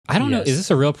I don't know. Is this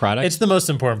a real product? It's the most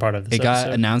important part of this It got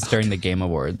episode. announced during the Game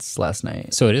Awards last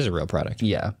night. So it is a real product.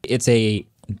 Yeah. It's a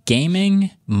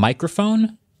gaming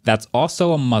microphone that's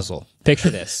also a muzzle. Picture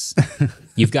this.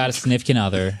 You've got a significant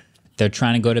other. They're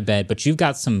trying to go to bed, but you've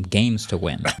got some games to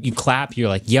win. You clap, you're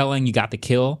like yelling, you got the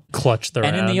kill. Clutch the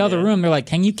round. And in the other room, they're like,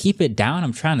 can you keep it down?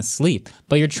 I'm trying to sleep.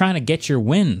 But you're trying to get your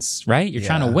wins, right? You're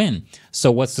trying to win.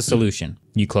 So what's the solution?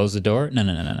 You close the door?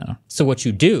 No. So what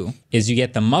you do is you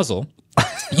get the muzzle.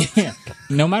 Yeah.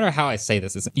 No matter how I say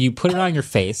this, you put it on your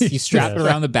face, you strap it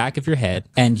around the back of your head,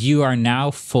 and you are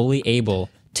now fully able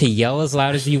to yell as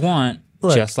loud as you want,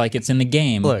 just like it's in the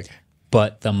game.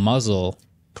 But the muzzle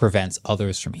prevents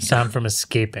others from hearing. Sound from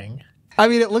escaping. I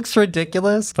mean, it looks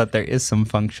ridiculous, but there is some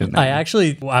function there.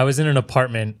 I was in an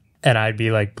apartment and I'd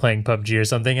be like playing PUBG or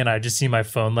something, and I'd just see my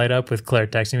phone light up with Claire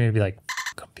texting me and be like,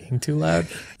 I'm being too loud.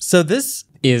 So this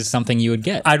is something you would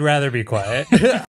get. I'd rather be quiet.